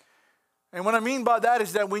 And what I mean by that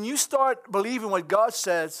is that when you start believing what God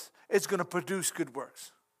says, it's going to produce good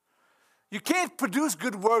works. You can't produce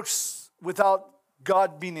good works without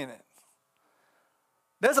God being in it.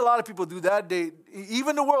 There's a lot of people do that.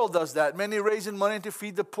 Even the world does that. Many raising money to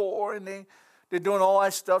feed the poor, and they're doing all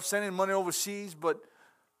that stuff, sending money overseas. But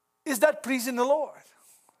is that pleasing the Lord?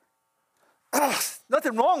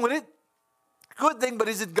 Nothing wrong with it. good thing, but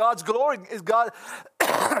is it God's glory? Is God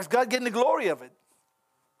getting the glory of it?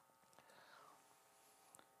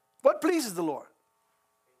 What pleases the Lord?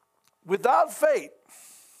 Without faith,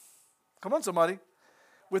 come on somebody,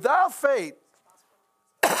 without faith,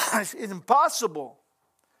 it's impossible.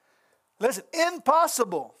 Listen,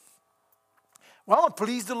 impossible. Well, I'm going to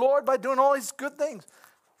please the Lord by doing all these good things.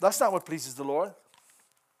 That's not what pleases the Lord.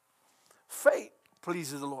 Faith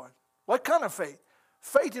pleases the Lord. What kind of faith?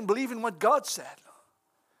 Faith in believing what God said.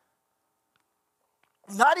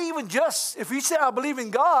 Not even just, if you say, I believe in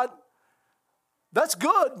God, that's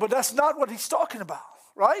good, but that's not what he's talking about,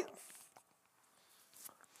 right?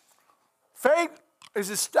 Faith is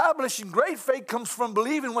establishing. Great faith comes from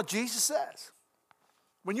believing what Jesus says.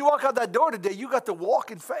 When you walk out that door today, you got to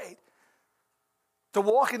walk in faith. To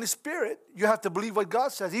walk in the Spirit, you have to believe what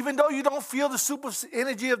God says. Even though you don't feel the super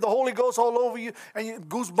energy of the Holy Ghost all over you and your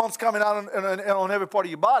goosebumps coming out on every part of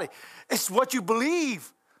your body. It's what you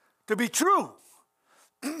believe to be true.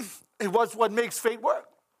 It's what makes faith work.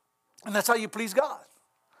 And that's how you please God.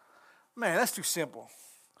 Man, that's too simple.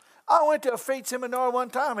 I went to a faith seminar one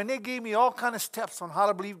time and they gave me all kind of steps on how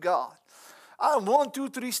to believe God. I 1, 2,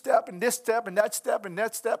 3 step and this step and that step and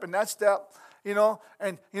that step and that step. I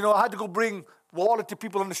had to go bring water to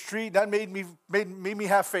people on the street. That made me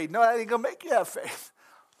have faith. No, that ain't going to make you have faith.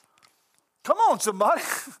 Come on, somebody.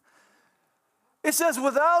 It says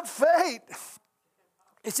without faith,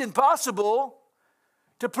 it's impossible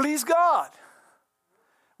to please God.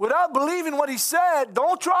 Without believing what he said,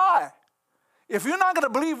 don't try. If you're not going to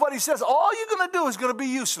believe what he says, all you're going to do is going to be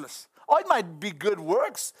useless. Oh, it might be good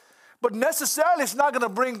works, but necessarily it's not going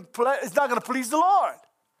to please the Lord.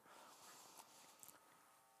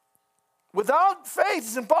 Without faith,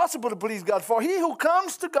 it's impossible to please God. For he who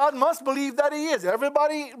comes to God must believe that he is.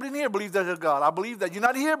 Everybody in here believes there's a God. I believe that. You're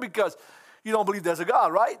not here because you don't believe there's a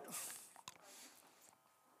God, right?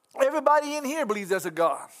 Everybody in here believes there's a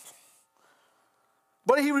God.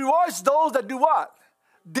 But he rewards those that do what?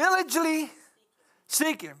 Diligently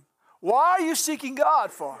seek him. Why are you seeking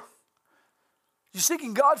God for? You're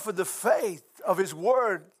seeking God for the faith of his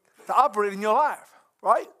word to operate in your life,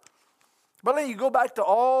 right? But then you go back to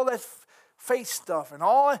all that faith stuff and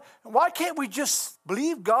all. Why can't we just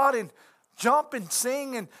believe God and jump and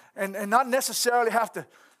sing and not necessarily have to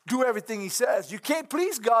do everything he says? You can't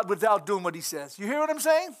please God without doing what he says. You hear what I'm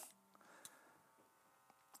saying?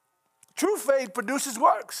 True faith produces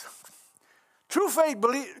works. True faith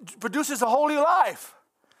produces a holy life.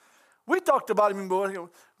 We talked about it before.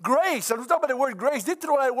 Grace. I'm talking about the word grace. They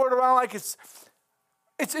throw that word around like it's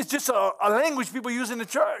just a language people use in the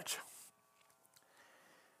church.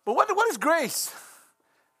 But what is grace?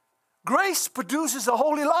 Grace produces a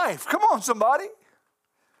holy life. Come on, somebody.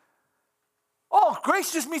 Oh,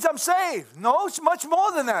 grace just means I'm saved. No, it's much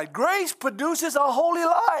more than that. Grace produces a holy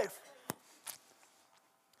life.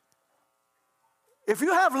 If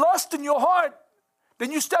you have lust in your heart,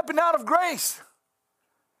 then you're stepping out of grace.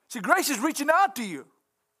 See, grace is reaching out to you.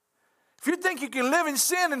 If you think you can live in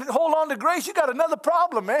sin and hold on to grace, you got another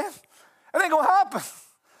problem, man. It ain't going to happen.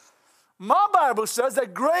 My Bible says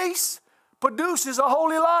that grace produces a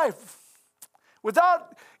holy life.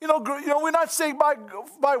 Without, we're not saved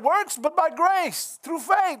by works, but by grace, through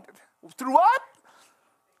faith. Through what?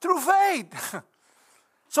 Through faith.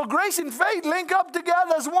 So grace and faith link up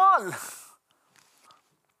together as one.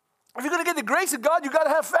 If you're going to get the grace of God, you got to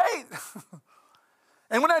have faith.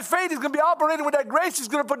 And when that faith is going to be operating with that grace, it's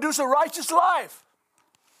going to produce a righteous life.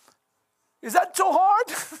 Is that so hard?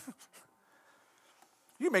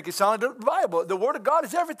 You make it sound like the Bible. The Word of God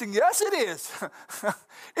is everything. Yes, it is.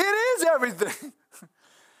 It is everything.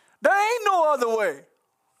 There ain't no other way.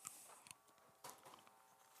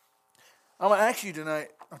 I'm going to ask you tonight.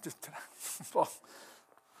 I'm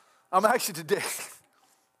going to ask you today.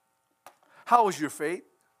 How is your faith?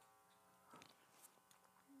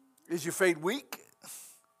 Is your faith weak?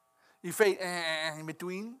 Your faith in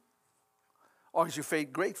between? Or is your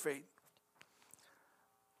faith great faith?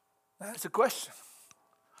 That's a question.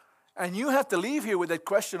 And you have to leave here with that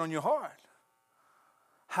question on your heart.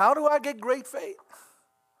 How do I get great faith?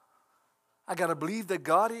 I got to believe that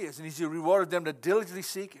God is, and he's the rewarder of them that diligently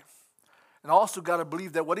seek him. And also got to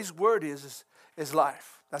believe that what his word is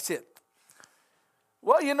life. That's it.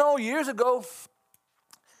 Well, years ago,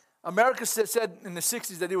 America said in the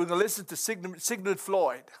 60s that they were going to listen to Sigmund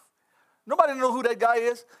Freud. Nobody knows who that guy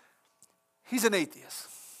is. He's an atheist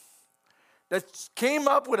that came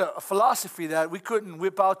up with a philosophy that we couldn't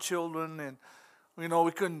whip out children and,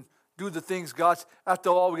 we couldn't do the things God's, after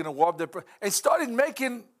all, we're going to warp their, and started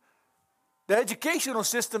making the educational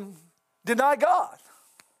system deny God.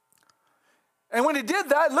 And when he did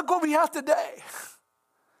that, look what we have today.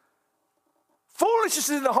 Foolishness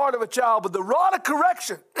is in the heart of a child, but the rod of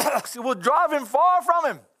correction will drive him far from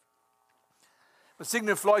him. But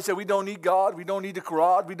Sigmund Freud said we don't need God, we don't need the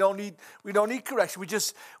rod, we don't need correction.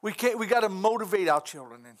 We got to motivate our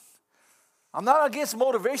children. And I'm not against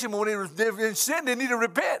motivation, but when they're in sin, they need to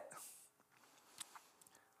repent.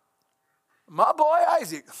 My boy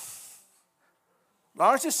Isaac,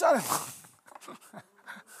 Lawrence's son-in-law,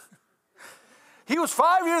 he was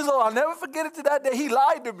 5 years old. I'll never forget it to that day. He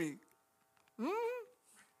lied to me.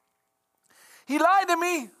 He lied to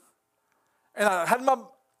me. And I had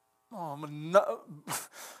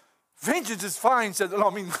vengeance is fine, said, no,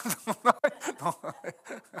 I mean,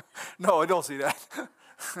 no, I don't see that.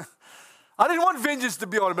 I didn't want vengeance to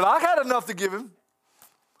be on him, but I had enough to give him.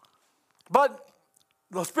 But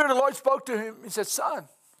the Spirit of the Lord spoke to him and said, son,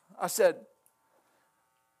 I said,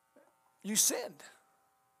 you sinned.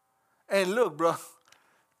 And look, bro,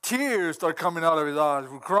 tears started coming out of his eyes.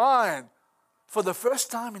 We're crying. For the first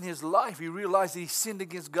time in his life, he realized he sinned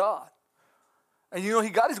against God. And he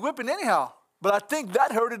got his whipping anyhow. But I think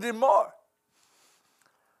that hurted him more.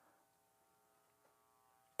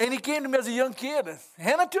 And he came to me as a young kid, and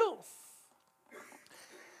Hannah too.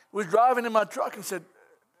 Was driving in my truck and said,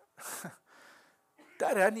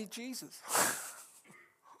 Daddy, I need Jesus.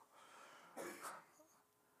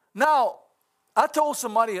 Now, I told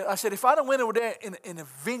somebody, I said, if I don't went over there in a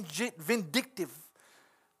vindictive,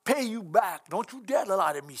 pay you back, don't you dare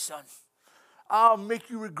lie to me, son. I'll make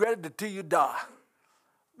you regret it until you die.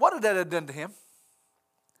 What did that have done to him?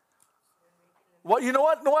 Well, you know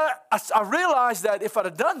what? I realized that if I'd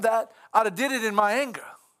have done that, I'd have did it in my anger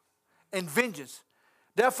and vengeance.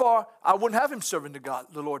 Therefore, I wouldn't have him serving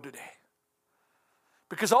the Lord today.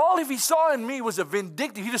 Because all if he saw in me was a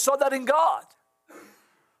vindictive, he just saw that in God.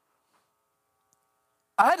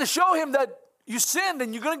 I had to show him that you sinned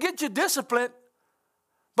and you're going to get your discipline,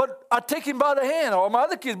 but I take him by the hand. Or my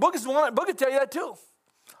other kids, Boogie tell you that too.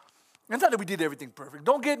 And not that we did everything perfect.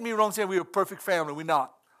 Don't get me wrong saying we were a perfect family. We're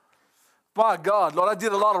not. My God, Lord, I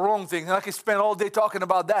did a lot of wrong things, and I could spend all day talking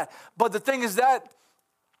about that. But the thing is that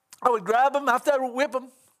I would grab him, after I would whip him,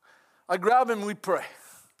 I'd grab him and we'd pray.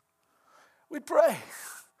 We'd pray.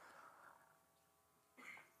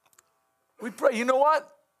 We'd pray. You know what?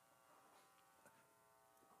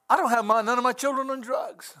 I don't have none of my children on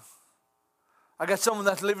drugs. I got someone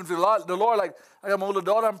that's living for the Lord. Like I got my older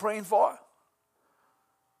daughter I'm praying for.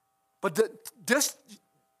 But the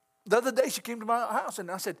other day she came to my house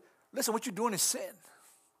and I said, listen, what you're doing is sin.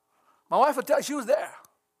 My wife would tell you, she was there.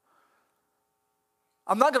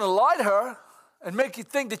 I'm not going to lie to her and make you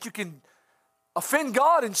think that you can offend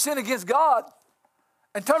God and sin against God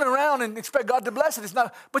and turn around and expect God to bless it. It's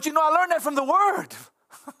not. But I learned that from the Word.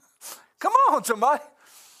 Come on, somebody.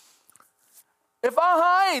 If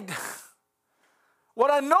I hide what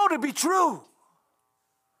I know to be true,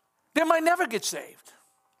 they might never get saved.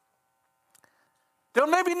 They'll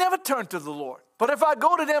maybe never turn to the Lord. But if I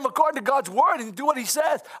go to them according to God's word and do what he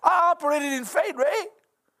says, I operated in faith, right?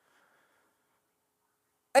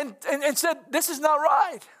 And said, this is not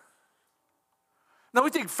right. Now we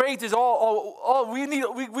think faith is all we need,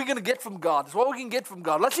 we're going to get from God. That's what we can get from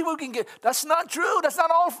God. Let's see what we can get. That's not true. That's not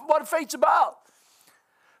all what faith's about.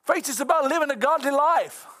 Faith is about living a godly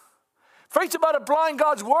life. Faith's about applying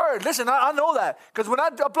God's word. Listen, I know that. Because when I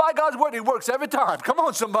apply God's word, it works every time. Come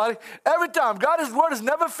on, somebody. Every time. God's word has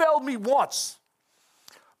never failed me once.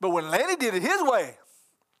 But when Lanny did it his way,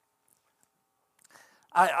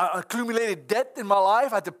 I accumulated debt in my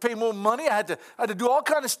life. I had to pay more money. I had to do all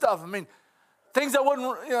kinds of stuff. I mean, things that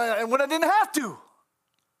wasn't, and when I didn't have to.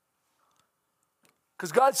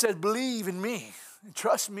 Because God said, believe in me and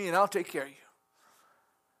trust me and I'll take care of you.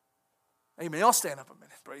 Amen. Y'all stand up a minute.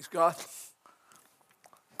 Praise God.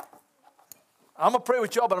 I'm going to pray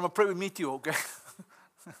with y'all, but I'm going to pray with me too, okay?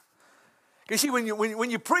 You see, when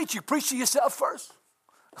you preach to yourself first.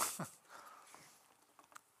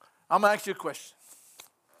 I'm going to ask you a question.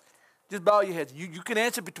 Just bow your heads. You can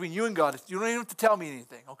answer between you and God. You don't even have to tell me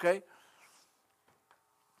anything, okay?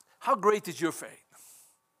 How great is your faith?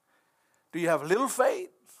 Do you have little faith?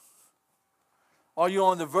 Are you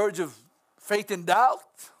on the verge of faith and doubt?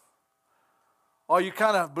 Or you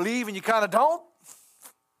kind of believe and you kind of don't?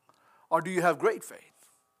 Or do you have great faith?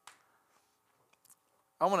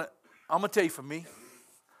 I'm going to tell you for me,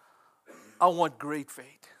 I want great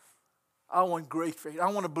faith. I want great faith. I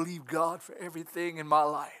want to believe God for everything in my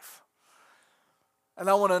life. And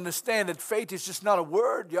I want to understand that faith is just not a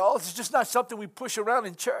word, y'all. It's just not something we push around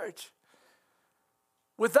in church.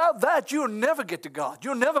 Without that, you'll never get to God.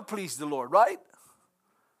 You'll never please the Lord, right?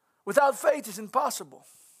 Without faith, it's impossible.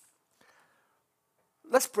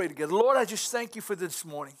 Let's pray together. Lord, I just thank you for this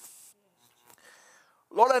morning.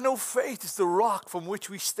 Lord, I know faith is the rock from which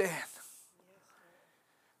we stand.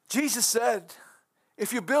 Jesus said,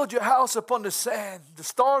 if you build your house upon the sand, the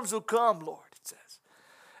storms will come, Lord, it says,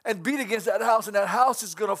 and beat against that house, and that house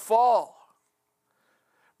is going to fall.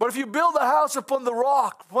 But if you build a house upon the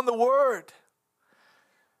rock, upon the word,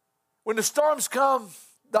 when the storms come,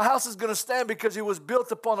 the house is going to stand because it was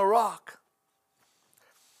built upon a rock.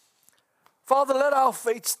 Father, let our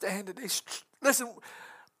faith stand today. Listen,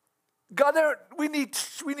 God, we need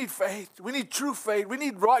faith. We need true faith. We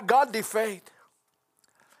need godly faith.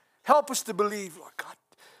 Help us to believe, Lord God.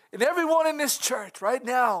 And everyone in this church right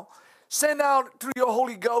now, send out through your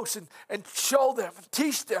Holy Ghost and show them, and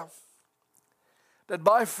teach them that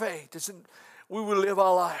by faith we will live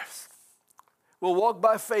our lives. We'll walk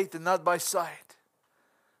by faith and not by sight.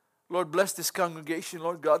 Lord, bless this congregation.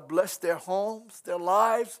 Lord God, bless their homes, their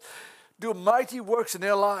lives. Do mighty works in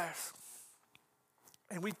their lives.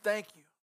 And we thank you.